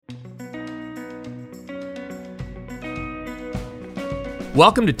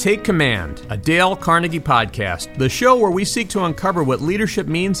Welcome to Take Command, a Dale Carnegie podcast, the show where we seek to uncover what leadership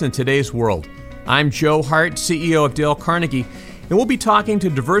means in today's world. I'm Joe Hart, CEO of Dale Carnegie, and we'll be talking to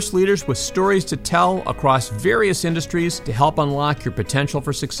diverse leaders with stories to tell across various industries to help unlock your potential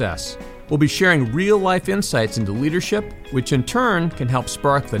for success. We'll be sharing real-life insights into leadership, which in turn can help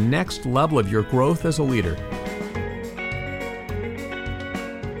spark the next level of your growth as a leader.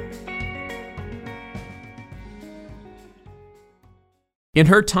 In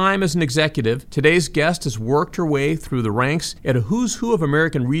her time as an executive, today's guest has worked her way through the ranks at a who's who of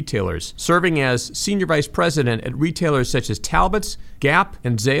American retailers, serving as Senior Vice President at retailers such as Talbot's, Gap,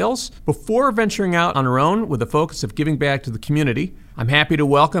 and Zales, before venturing out on her own with a focus of giving back to the community. I'm happy to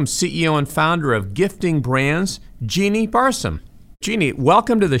welcome CEO and founder of Gifting Brands, Jeannie Barsom. Jeannie,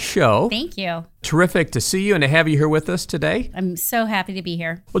 welcome to the show. Thank you. Terrific to see you and to have you here with us today. I'm so happy to be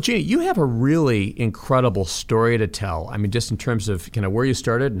here. Well, Jeannie, you have a really incredible story to tell. I mean, just in terms of kind of where you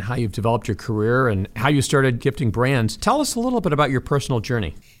started and how you've developed your career and how you started Gifting Brands. Tell us a little bit about your personal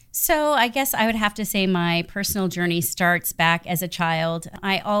journey. So I guess I would have to say my personal journey starts back as a child.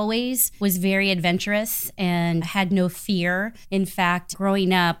 I always was very adventurous and had no fear. In fact,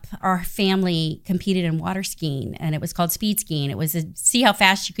 growing up, our family competed in water skiing, and it was called speed skiing. It was see how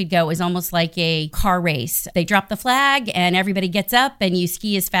fast you could go. It was almost like a car race. They drop the flag and everybody gets up and you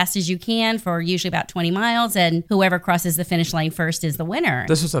ski as fast as you can for usually about 20 miles, and whoever crosses the finish line first is the winner.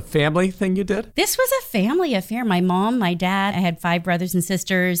 This was a family thing you did? This was a family affair. My mom, my dad, I had 5 brothers and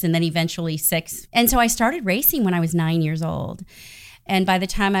sisters, and then eventually 6. And so I started racing when I was 9 years old. And by the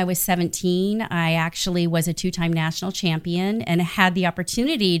time I was 17, I actually was a 2-time national champion and had the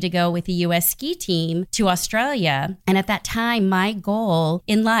opportunity to go with the U.S. ski team to Australia. And at that time, my goal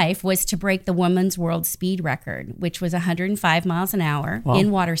in life was to break the women's world speed record, which was 105 miles an hour in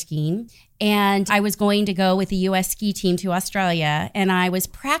water skiing. And I was going to go with the U.S. ski team to Australia, and I was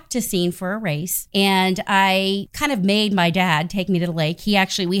practicing for a race. And I kind of made my dad take me to the lake.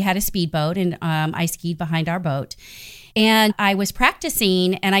 We had a speedboat, and I skied behind our boat. And I was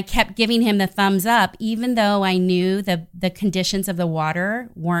practicing, and I kept giving him the thumbs up, even though I knew the conditions of the water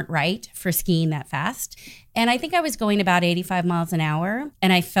weren't right for skiing that fast. And I think I was going about 85 miles an hour,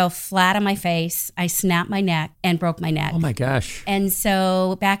 and I fell flat on my face. I snapped my neck and broke my neck. Oh my gosh. And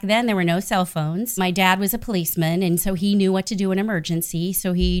so back then there were no cell phones. My dad was a policeman, and so he knew what to do in emergency.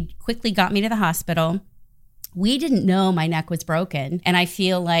 So he quickly got me to the hospital. We didn't know my neck was broken, and I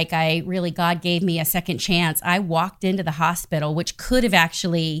feel like God gave me a second chance. I walked into the hospital, which could have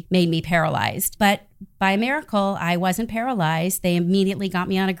actually made me paralyzed, but by a miracle, I wasn't paralyzed. They immediately got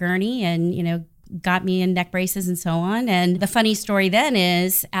me on a gurney and, got me in neck braces and so on. And the funny story then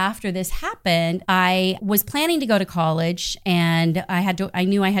is, after this happened, I was planning to go to college, and I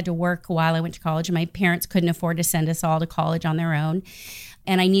knew I had to work while I went to college, and my parents couldn't afford to send us all to college on their own.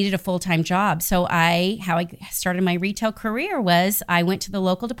 And I needed a full-time job. So how I started my retail career was I went to the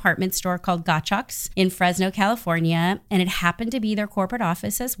local department store called Gottschalk's in Fresno, California, and it happened to be their corporate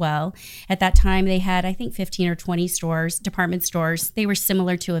office as well. At that time, they had, I think, 15 or 20 stores, department stores. They were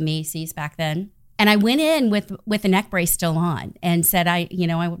similar to a Macy's back then. And I went in with a neck brace still on and said, I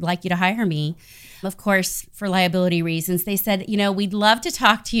would like you to hire me. Of course, for liability reasons, they said, we'd love to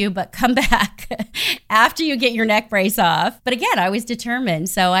talk to you, but come back after you get your neck brace off. But again, I was determined.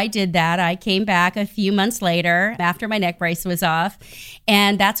 So I did that. I came back a few months later after my neck brace was off.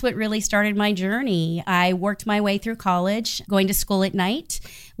 And that's what really started my journey. I worked my way through college, going to school at night,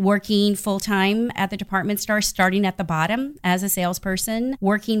 working full-time at the department store, starting at the bottom as a salesperson,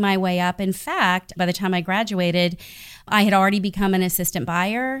 working my way up. In fact, by the time I graduated, I had already become an assistant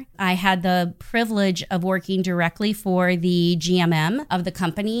buyer. I had the privilege of working directly for the GMM of the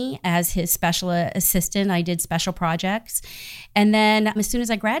company as his special assistant. I did special projects. And then as soon as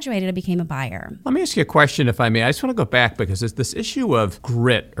I graduated, I became a buyer. Let me ask you a question, if I may. I just want to go back because this issue of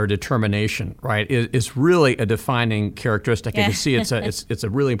grit or determination, right, is really a defining characteristic. Yeah. I can see it's a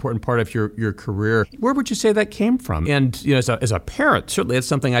really important part of your career. Where would you say that came from? And as a parent, certainly it's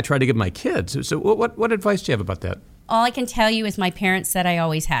something I try to give my kids. So what advice do you have about that? All I can tell you is my parents said I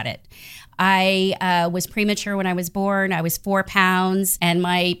always had it. I was premature when I was born. I was 4 pounds, and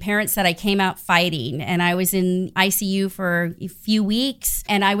my parents said I came out fighting, and I was in ICU for a few weeks,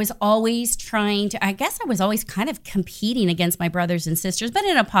 and I was always kind of competing against my brothers and sisters, but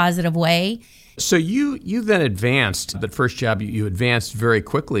in a positive way. So you then advanced, that first job, you advanced very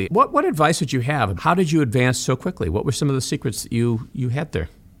quickly. What advice would you have? How did you advance so quickly? What were some of the secrets that you had there?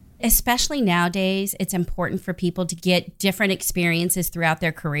 Especially nowadays, it's important for people to get different experiences throughout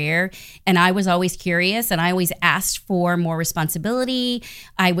their career. And I was always curious, and I always asked for more responsibility.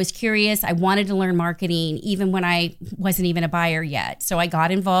 I was curious. I wanted to learn marketing even when I wasn't even a buyer yet. So I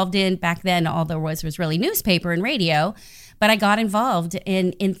got involved in, back then, all there was really newspaper and radio. But I got involved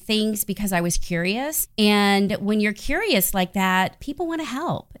in things because I was curious. And when you're curious like that, people want to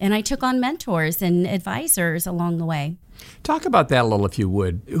help. And I took on mentors and advisors along the way. Talk about that a little, if you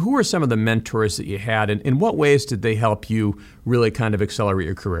would. Who are some of the mentors that you had, and in what ways did they help you really kind of accelerate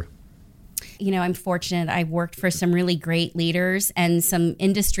your career? You know, I'm fortunate. I worked for some really great leaders and some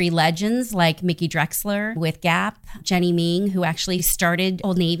industry legends like Mickey Drexler with Gap, Jenny Ming, who actually started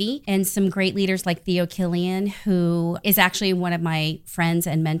Old Navy, and some great leaders like Theo Killian, who is actually one of my friends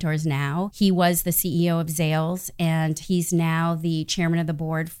and mentors now. He was the CEO of Zales, and he's now the chairman of the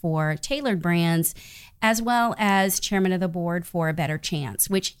board for Tailored Brands, as well as chairman of the board for A Better Chance,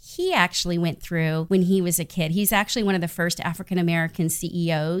 which he actually went through when he was a kid. He's actually one of the first African-American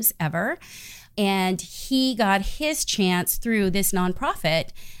CEOs ever. And he got his chance through this nonprofit,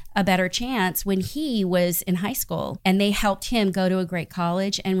 A Better Chance, when he was in high school. And they helped him go to a great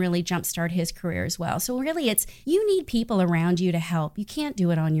college and really jumpstart his career as well. So really, you need people around you to help. You can't do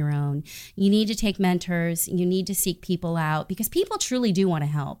it on your own. You need to take mentors. You need to seek people out because people truly do want to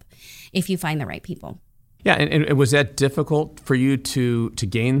help if you find the right people. Yeah, and was that difficult for you to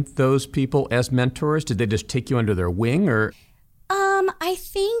gain those people as mentors? Did they just take you under their wing, or? I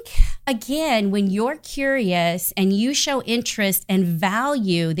think, again, when you're curious and you show interest and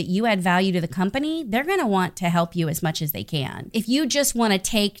value, that you add value to the company, they're going to want to help you as much as they can. If you just want to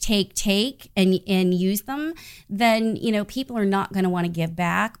take and use them, then, people are not going to want to give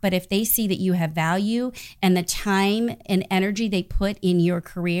back. But if they see that you have value and the time and energy they put in your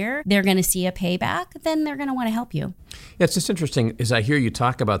career, they're going to see a payback, then they're going to want to help you. Yeah, it's just interesting as I hear you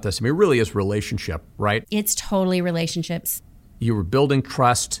talk about this. I mean, it really is relationship, right? It's totally relationships. You were building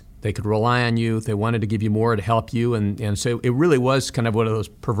trust. They could rely on you. They wanted to give you more to help you. And so it really was kind of one of those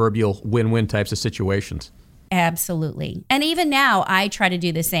proverbial win-win types of situations. Absolutely. And even now, I try to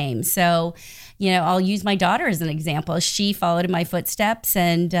do the same. So, I'll use my daughter as an example. She followed in my footsteps,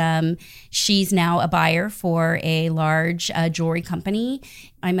 and she's now a buyer for a large jewelry company.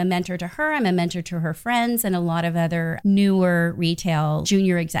 I'm a mentor to her. I'm a mentor to her friends and a lot of other newer retail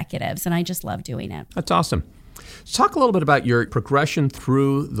junior executives. And I just love doing it. That's awesome. Talk a little bit about your progression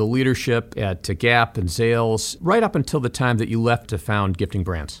through the leadership at Gap and Zales, right up until the time that you left to found Gifting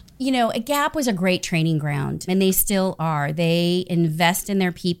Brands. Gap was a great training ground, and they still are. They invest in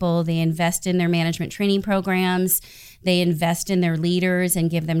their people. They invest in their management training programs. They invest in their leaders and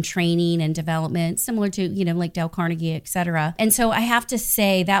give them training and development, similar to, like Dale Carnegie, et cetera. And so I have to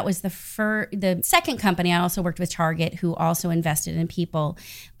say that was the second company. I also worked with Target, who also invested in people.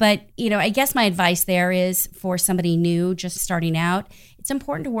 But, I guess my advice there is for somebody new just starting out, it's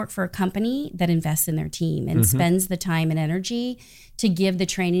important to work for a company that invests in their team and spends the time and energy to give the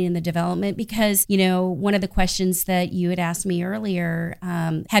training and the development. Because, one of the questions that you had asked me earlier,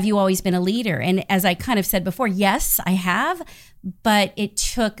 have you always been a leader? And as I kind of said before, yes, I have. But it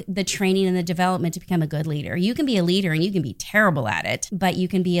took the training and the development to become a good leader. You can be a leader and you can be terrible at it, but you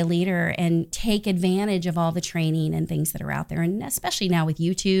can be a leader and take advantage of all the training and things that are out there. And especially now with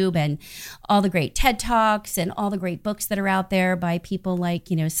YouTube and all the great TED Talks and all the great books that are out there by people like,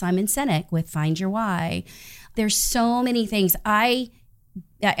 Simon Sinek with Find Your Why. There's so many things. I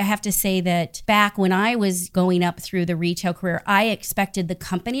have to say that back when I was going up through the retail career, I expected the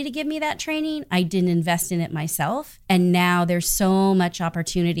company to give me that training. I didn't invest in it myself. And now there's so much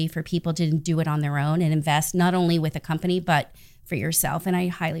opportunity for people to do it on their own and invest not only with a company, but for yourself. And I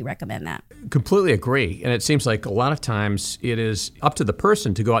highly recommend that. Completely agree. And it seems like a lot of times it is up to the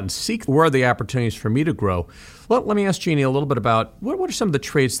person to go out and seek where are the opportunities for me to grow. Well, let me ask Jeannie a little bit about what are some of the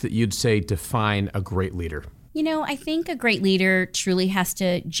traits that you'd say define a great leader? I think a great leader truly has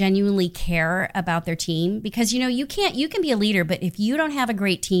to genuinely care about their team because, you can be a leader, but if you don't have a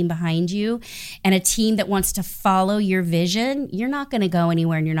great team behind you and a team that wants to follow your vision, you're not going to go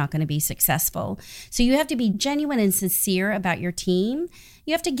anywhere and you're not going to be successful. So you have to be genuine and sincere about your team.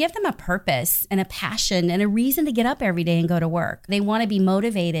 You have to give them a purpose and a passion and a reason to get up every day and go to work. They want to be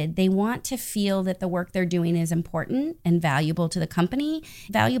motivated. They want to feel that the work they're doing is important and valuable to the company,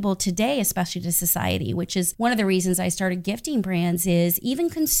 valuable today, especially to society, which is one of the reasons I started Gifting Brands is even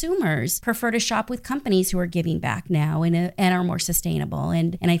consumers prefer to shop with companies who are giving back now and are more sustainable.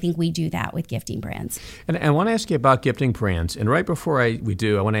 And I think we do that with Gifting Brands. And I want to ask you about Gifting Brands. And right before we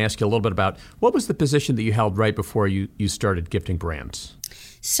do, I want to ask you a little bit about what was the position that you held right before you started Gifting Brands?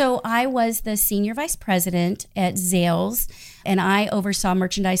 So I was the senior vice president at Zales, and I oversaw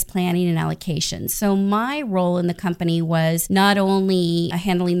merchandise planning and allocation. So my role in the company was not only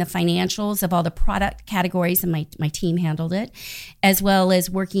handling the financials of all the product categories, and my team handled it, as well as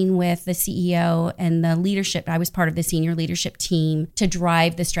working with the CEO and the leadership. I was part of the senior leadership team to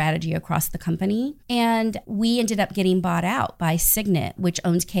drive the strategy across the company. And we ended up getting bought out by Signet, which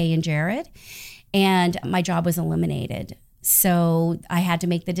owns Kay and Jared. And my job was eliminated. So I had to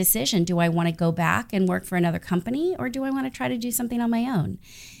make the decision, do I want to go back and work for another company, or do I want to try to do something on my own?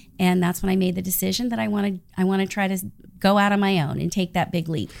 And that's when I made the decision that I want to try to go out on my own and take that big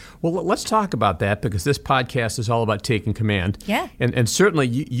leap. Well, let's talk about that, because this podcast is all about taking command. Yeah. And certainly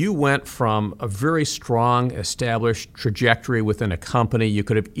you went from a very strong, established trajectory within a company. You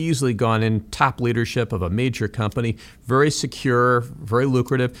could have easily gone in top leadership of a major company, very secure, very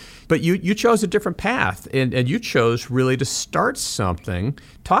lucrative. But you chose a different path, and you chose really to start something.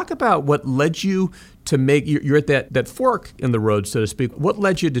 Talk about what led you to make, you're at that fork in the road, so to speak. What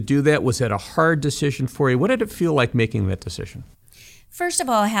led you to do that? Was that a hard decision for you? What did it feel like making that decision? First of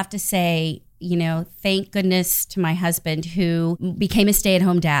all, I have to say, thank goodness to my husband, who became a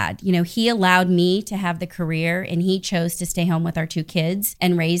stay-at-home dad. He allowed me to have the career, and he chose to stay home with our 2 kids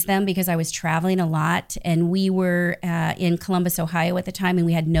and raise them, because I was traveling a lot. And we were in Columbus, Ohio at the time, and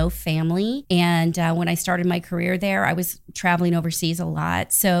we had no family. And when I started my career there, I was traveling overseas a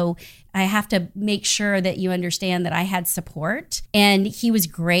lot. So I have to make sure that you understand that I had support, and he was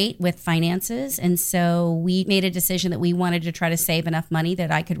great with finances. And so we made a decision that we wanted to try to save enough money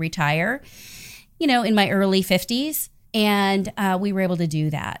that I could retire, in my early 50s. And we were able to do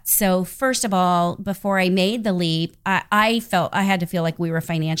that. So first of all, before I made the leap, I felt I had to feel like we were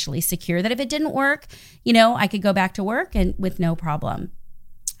financially secure, that if it didn't work, I could go back to work and with no problem.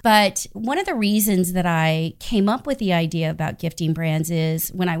 But one of the reasons that I came up with the idea about gifting brands is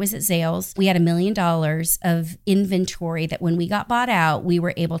when I was at Zales, we had $1 million of inventory that when we got bought out, we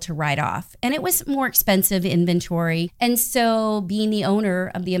were able to write off. And it was more expensive inventory. And so being the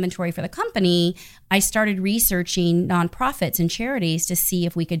owner of the inventory for the company, I started researching nonprofits and charities to see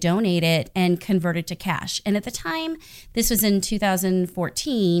if we could donate it and convert it to cash. And at the time, this was in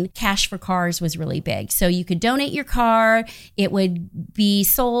 2014, Cash for Cars was really big. So you could donate your car, it would be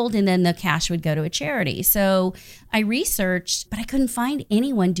sold, and then the cash would go to a charity. So I researched, but I couldn't find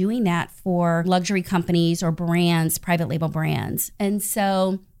anyone doing that for luxury companies or brands, private label brands. And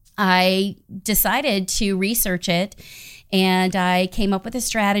so I decided to research it, and I came up with a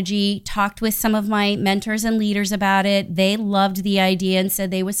strategy, talked with some of my mentors and leaders about it. They loved the idea and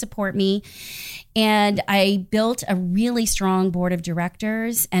said they would support me. And I built a really strong board of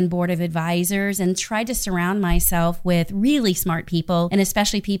directors and board of advisors, and tried to surround myself with really smart people, and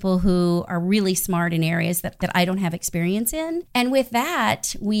especially people who are really smart in areas that I don't have experience in. And with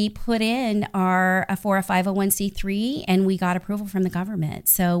that, we put in for a 501c3, and we got approval from the government.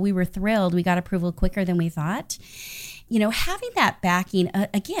 So we were thrilled. We got approval quicker than we thought. Having that backing,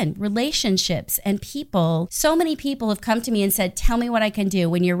 again, relationships and people. So many people have come to me and said, tell me what I can do.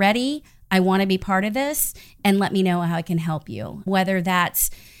 When you're ready, I want to be part of this, and let me know how I can help you. Whether that's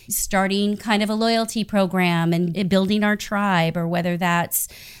starting kind of a loyalty program and building our tribe, or whether that's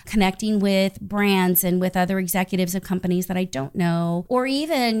connecting with brands and with other executives of companies that I don't know, or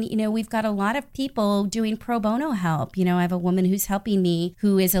even, we've got a lot of people doing pro bono help. I have a woman who's helping me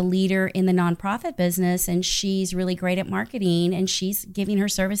who is a leader in the nonprofit business, and she's really great at marketing, and she's giving her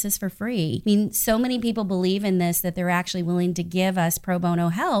services for free. So many people believe in this that they're actually willing to give us pro bono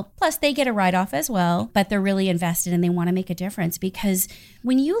help. Plus they get a write-off as well, but they're really invested and they want to make a difference. Because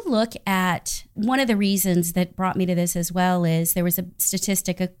when you look at one of the reasons that brought me to this as well is there was a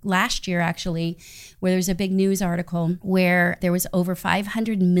statistic last year actually where there was a big news article where there was over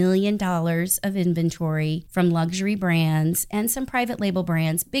 $500 million of inventory from luxury brands and some private label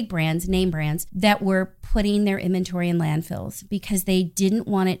brands, big brands, name brands, that were putting their inventory in landfills because they didn't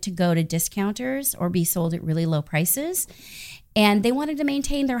want it to go to discounters or be sold at really low prices. And they wanted to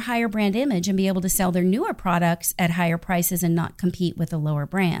maintain their higher brand image and be able to sell their newer products at higher prices and not compete with the lower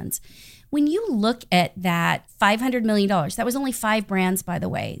brands. When you look at that $500 million, that was only 5 brands, by the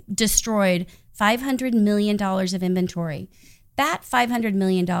way, destroyed $500 million of inventory. That $500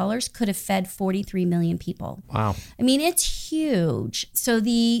 million could have fed 43 million people. Wow. It's huge. So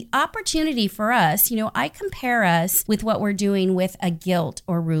the opportunity for us, I compare us with what we're doing with a Gilt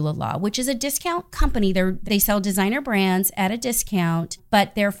or Rue La La, which is a discount company. They sell designer brands at a discount,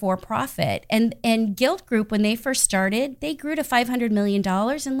 but they're for profit. And Gilt Group, when they first started, they grew to $500 million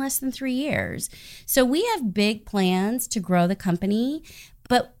in less than 3 years. So we have big plans to grow the company.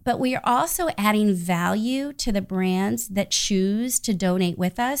 But we are also adding value to the brands that choose to donate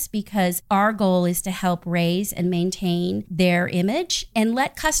with us, because our goal is to help raise and maintain their image and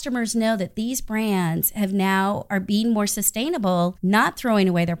let customers know that these brands are being more sustainable, not throwing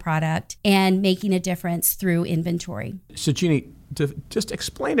away their product, and making a difference through inventory. So Jeannie, just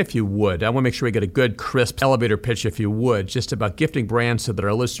explain, if you would, I want to make sure we get a good, crisp elevator pitch, if you would, just about Gifting Brands so that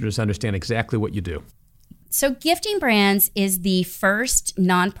our listeners understand exactly what you do. So Gifting Brands is the first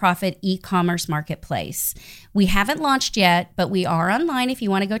nonprofit e-commerce marketplace. We haven't launched yet, but we are online if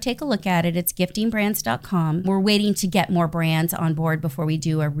you want to go take a look at it. It's giftingbrands.com. We're waiting to get more brands on board before we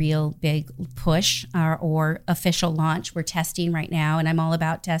do a real big push or official launch. We're testing right now, and I'm all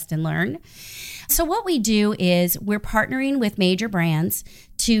about test and learn. So what we do is we're partnering with major brands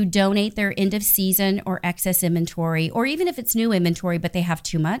to donate their end of season or excess inventory, or even if it's new inventory but they have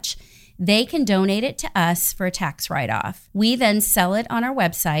too much, they can donate it to us for a tax write-off. We then sell it on our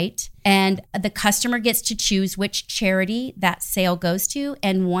website, and the customer gets to choose which charity that sale goes to,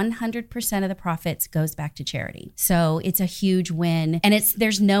 and 100% of the profits goes back to charity. So it's a huge win, and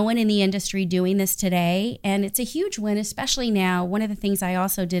there's no one in the industry doing this today, and it's a huge win, especially now. One of the things I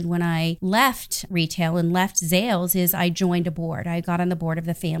also did when I left retail and left Zales is I joined a board. I got on the board of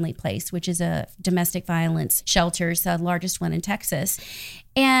the Family Place, which is a domestic violence shelter, the largest one in Texas.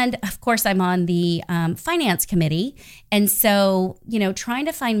 And of course, I'm on the finance committee. And so, trying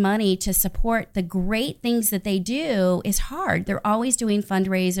to find money to support the great things that they do is hard. They're always doing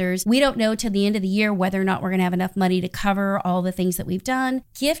fundraisers. We don't know till the end of the year whether or not we're going to have enough money to cover all the things that we've done.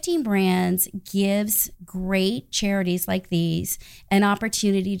 Gifting Brands gives great charities like these an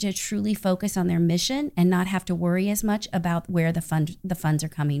opportunity to truly focus on their mission and not have to worry as much about where the funds are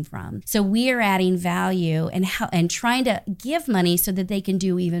coming from. So we are adding value and trying to give money so that they can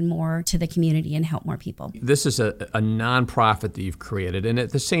do even more to the community and help more people. This is a nonprofit that you've created. And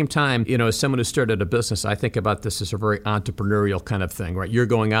at the same time, as someone who started a business, I think about this as a very entrepreneurial kind of thing, right? You're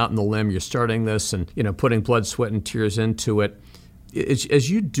going out on the limb, you're starting this and, putting blood, sweat, and tears into it. As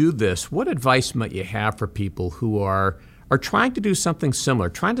you do this, what advice might you have for people who are trying to do something similar,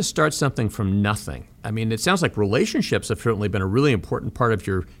 trying to start something from nothing? I mean, it sounds like relationships have certainly been a really important part of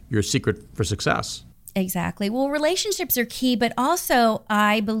your secret for success. Exactly. Well, relationships are key, but also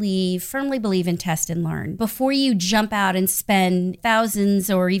I firmly believe in test and learn. Before you jump out and spend thousands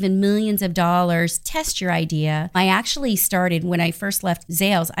or even millions of dollars, test your idea. I actually started, when I first left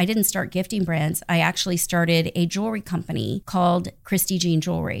Zales, I didn't start Gifting Brands. I actually started a jewelry company called Christy Jean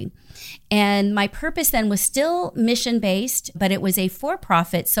Jewelry. And my purpose then was still mission-based, but it was a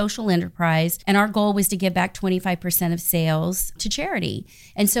for-profit social enterprise. And our goal was to give back 25% of sales to charity.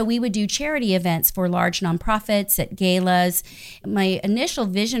 And so we would do charity events for large nonprofits at galas. My initial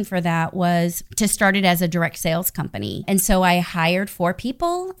vision for that was to start it as a direct sales company. And so I hired 4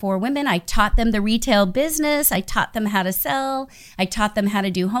 women. I taught them the retail business. I taught them how to sell. I taught them how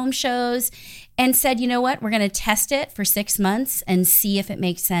to do home shows. And said, you know what, we're going to test it for 6 months and see if it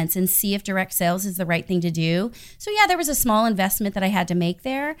makes sense and see if direct sales is the right thing to do. So yeah, there was a small investment that I had to make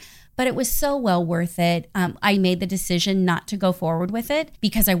there, but it was so well worth it. I made the decision not to go forward with it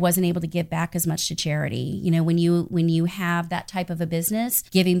because I wasn't able to give back as much to charity. When you have that type of a business,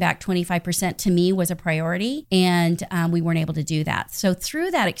 giving back 25% to me was a priority, and we weren't able to do that. So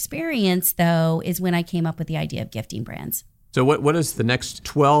through that experience, though, is when I came up with the idea of Gifting Brands. So what does the next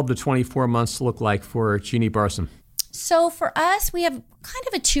 12 to 24 months look like for Jeannie Barsom? So for us, we have kind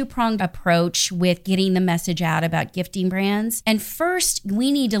of a 2-pronged approach with getting the message out about Gifting Brands. And first,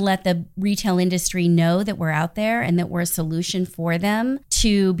 we need to let the retail industry know that we're out there and that we're a solution for them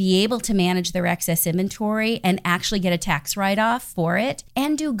to be able to manage their excess inventory and actually get a tax write-off for it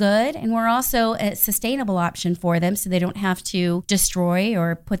and do good. And we're also a sustainable option for them so they don't have to destroy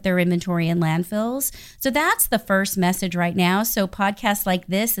or put their inventory in landfills. So that's the first message right now. So podcasts like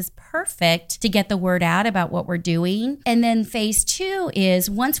this is perfect to get the word out about what we're doing. And then phase 2 is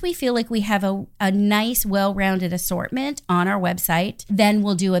once we feel like we have a nice, well-rounded assortment on our website, then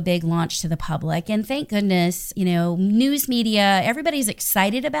we'll do a big launch to the public. And thank goodness, news media, everybody's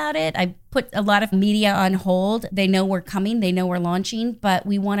excited about it. I put a lot of media on hold. They know we're coming. They know we're launching, but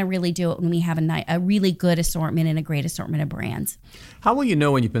we want to really do it when we have a really good assortment and a great assortment of brands. How will you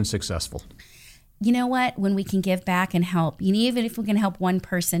know when you've been successful? You know what? When we can give back and help, even if we can help one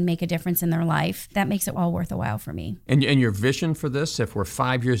person make a difference in their life, that makes it all worth a while for me. And your vision for this, if we're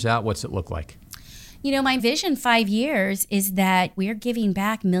 5 years out, what's it look like? My vision 5 years is that we're giving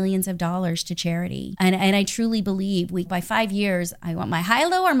back millions of dollars to charity. And I truly believe by 5 years, I want my high,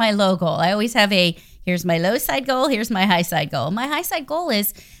 low, or my low goal. I always have here's my low side goal, here's my high side goal. My high side goal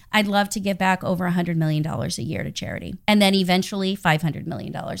is I'd love to give back over $100 million a year to charity, and then eventually $500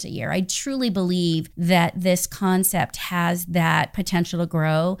 million a year. I truly believe that this concept has that potential to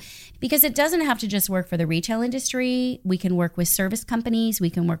grow, because it doesn't have to just work for the retail industry. We can work with service companies, we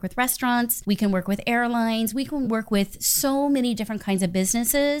can work with restaurants, we can work with airlines, we can work with so many different kinds of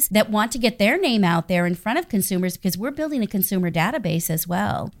businesses that want to get their name out there in front of consumers, because we're building a consumer database as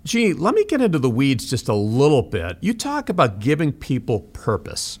well. Gee, let me get into the weeds just a little bit. You talk about giving people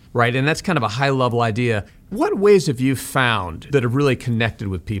purpose, right? And that's kind of a high-level idea. What ways have you found that have really connected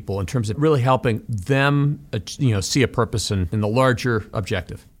with people in terms of really helping them, see a purpose in the larger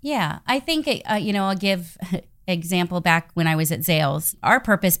objective? Yeah, I think, I'll give example back when I was at Zales. Our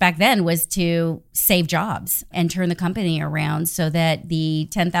purpose back then was to save jobs and turn the company around so that the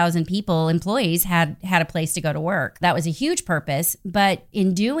 10,000 employees had a place to go to work. That was a huge purpose. But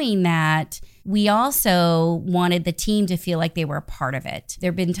in doing that, we also wanted the team to feel like they were a part of it. There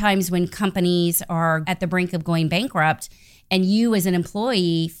have been times when companies are at the brink of going bankrupt, and you as an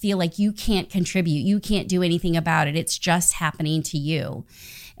employee feel like you can't contribute, you can't do anything about it. It's just happening to you.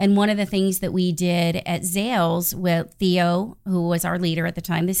 And one of the things that we did at Zales with Theo, who was our leader at the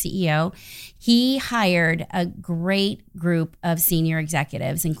time, the CEO, he hired a great group of senior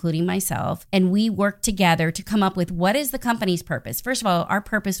executives, including myself, and we worked together to come up with what is the company's purpose. First of all, our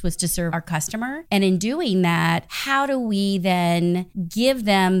purpose was to serve our customer. And in doing that, how do we then give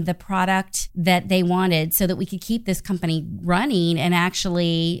them the product that they wanted so that we could keep this company running and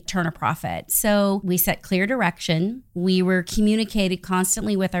actually turn a profit? So we set clear direction. We were communicated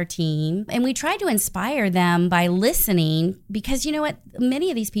constantly with our team, and we tried to inspire them by listening, because you know what?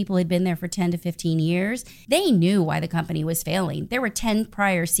 Many of these people had been there for 10 to 15 years. They knew why the company was failing. There were 10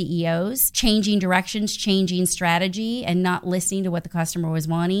 prior CEOs changing directions, changing strategy, and not listening to what the customer was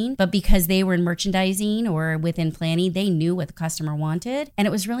wanting. But because they were in merchandising or within planning, they knew what the customer wanted. And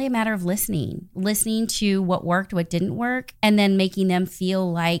it was really a matter of listening to what worked, what didn't work, and then making them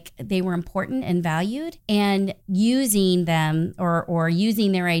feel like they were important and valued, and using them or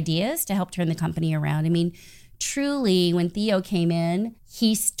using their ideas to help turn the company around. I mean, truly, when Theo came in,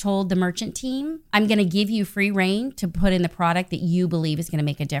 he told the merchant team, I'm going to give you free reign to put in the product that you believe is going to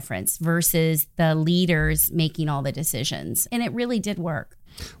make a difference, versus the leaders making all the decisions. And it really did work.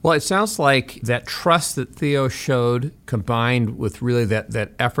 Well, it sounds like that trust that Theo showed, combined with really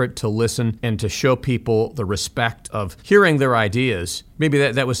that effort to listen and to show people the respect of hearing their ideas, maybe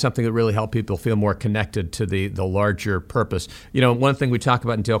that was something that really helped people feel more connected to the larger purpose. One thing we talk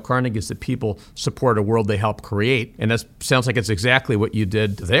about in Dale Carnegie is that people support a world they help create, and that sounds like it's exactly what you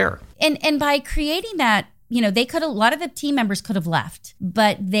did there. And by creating that, they could have, a lot of the team members could have left,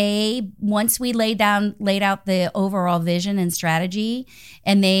 but once we laid out the overall vision and strategy,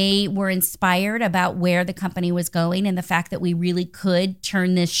 and they were inspired about where the company was going and the fact that we really could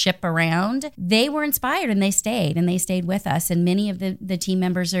turn this ship around, they were inspired and they stayed with us. And many of the team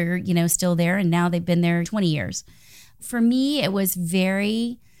members are, still there, and now they've been there 20 years. For me, it was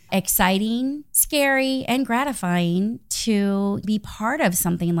very exciting, scary, and gratifying to be part of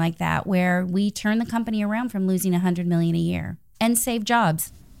something like that, where we turn the company around from losing $100 million a year and save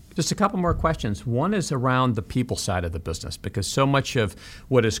jobs. Just a couple more questions. One is around the people side of the business, because so much of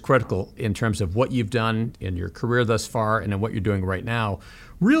what is critical in terms of what you've done in your career thus far and in what you're doing right now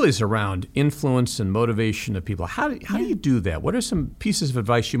really is around influence and motivation of people. How do you do that? What are some pieces of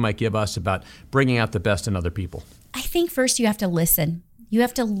advice you might give us about bringing out the best in other people? I think first you have to listen. You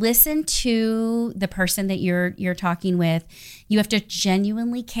have to listen to the person that you're talking with. You have to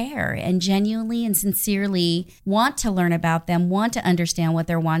genuinely care and genuinely and sincerely want to learn about them, want to understand what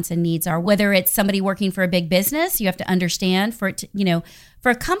their wants and needs are. Whether it's somebody working for a big business, you have to understand for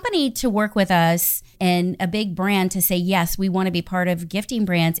a company to work with us and a big brand to say, yes, we want to be part of Gifting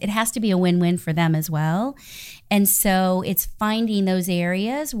Brands, it has to be a win-win for them as well. And so it's finding those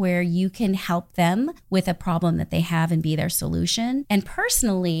areas where you can help them with a problem that they have and be their solution. And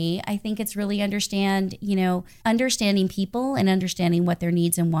personally, I think it's really understanding people and understanding what their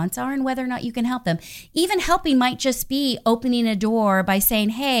needs and wants are and whether or not you can help them. Even helping might just be opening a door by saying,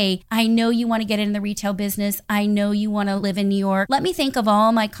 hey, I know you want to get in the retail business. I know you want to live in New York. Let me think of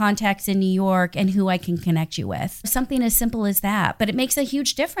all my contacts in New York and who I can connect you with. Something as simple as that, but it makes a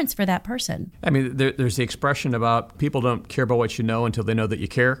huge difference for that person. I mean, there's the expression about people don't care about what you know until they know that you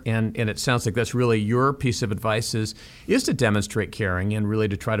care. And it sounds like that's really your piece of advice is to demonstrate caring and really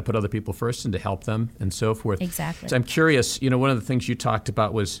to try to put other people first and to help them and so forth. Exactly. So I'm curious, one of the things you talked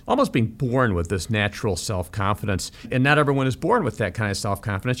about was almost being born with this natural self-confidence. And not everyone is born with that kind of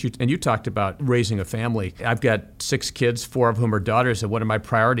self-confidence. And you talked about raising a family. I've got 6 kids, 4 of whom are daughters. And one one of my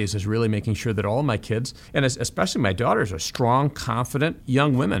priorities is really making sure that all of my kids, and especially my daughters, are strong, confident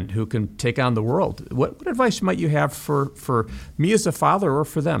young women who can take on the world. What advice might you have for me as a father or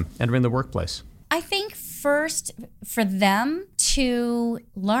for them entering the workplace? I think first for them to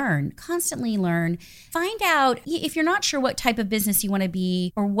learn, constantly learn. Find out if you're not sure what type of business you want to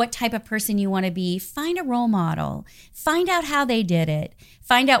be or what type of person you want to be, find a role model. Find out how they did it.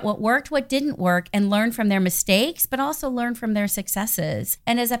 Find out what worked, what didn't work, and learn from their mistakes, but also learn from their successes.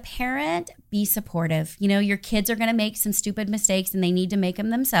 And as a parent, be supportive. You know, your kids are going to make some stupid mistakes and they need to make them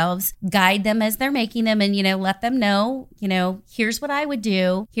themselves. Guide them as they're making them and, let them know, here's what I would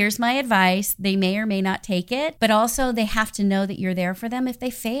do. Here's my advice. They may or may not take it, but also they have to know that you're there for them if they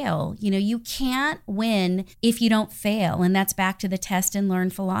fail. You can't win if you don't fail. And that's back to the test and learn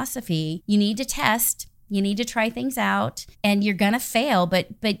philosophy. You need to test. You need to try things out and you're going to fail, but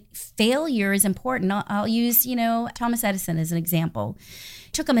failure is important. I'll use, Thomas Edison as an example.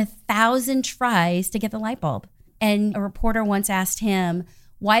 It took him 1,000 tries to get the light bulb. And a reporter once asked him,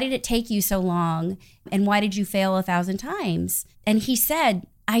 why did it take you so long? And why did you fail 1,000 times? And he said,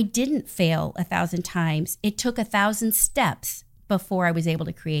 I didn't fail 1,000 times. It took 1,000 steps before I was able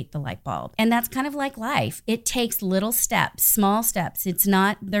to create the light bulb. And that's kind of like life. It takes little steps, small steps.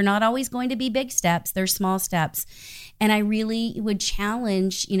 They're not always going to be big steps. They're small steps. And I really would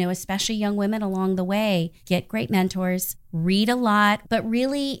challenge, especially young women along the way, get great mentors, read a lot, but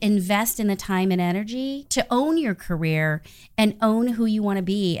really invest in the time and energy to own your career and own who you want to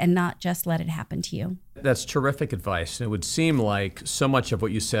be and not just let it happen to you. That's terrific advice. It would seem like so much of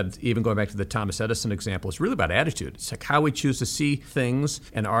what you said, even going back to the Thomas Edison example, is really about attitude. It's like how we choose to see things,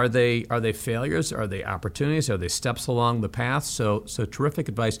 and are they failures? Are they opportunities? Are they steps along the path? So terrific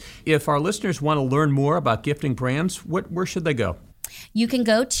advice. If our listeners want to learn more about Gifting Brands, where should they go? You can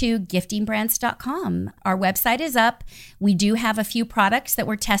go to giftingbrands.com. Our website is up. We do have a few products that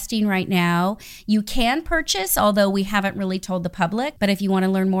we're testing right now. You can purchase, although we haven't really told the public. But if you want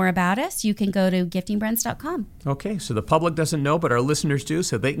to learn more about us, you can go to giftingbrands.com. Okay, so the public doesn't know, but our listeners do,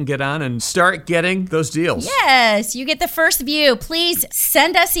 so they can get on and start getting those deals. Yes, you get the first view. Please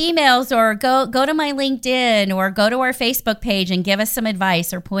send us emails or go to my LinkedIn or go to our Facebook page and give us some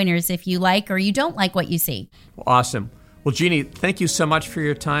advice or pointers if you like or you don't like what you see. Awesome. Well, Jeannie, thank you so much for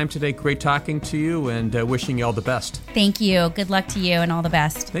your time today. Great talking to you and wishing you all the best. Thank you. Good luck to you and all the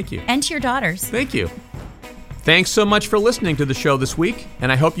best. Thank you. And to your daughters. Thank you. Thanks so much for listening to the show this week,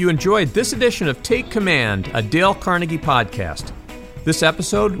 and I hope you enjoyed this edition of Take Command, a Dale Carnegie podcast. This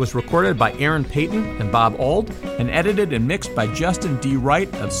episode was recorded by Aaron Payton and Bob Auld and edited and mixed by Justin D.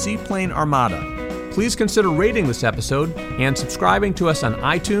 Wright of Seaplane Armada. Please consider rating this episode and subscribing to us on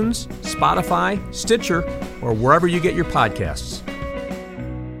iTunes, Spotify, Stitcher, or wherever you get your podcasts.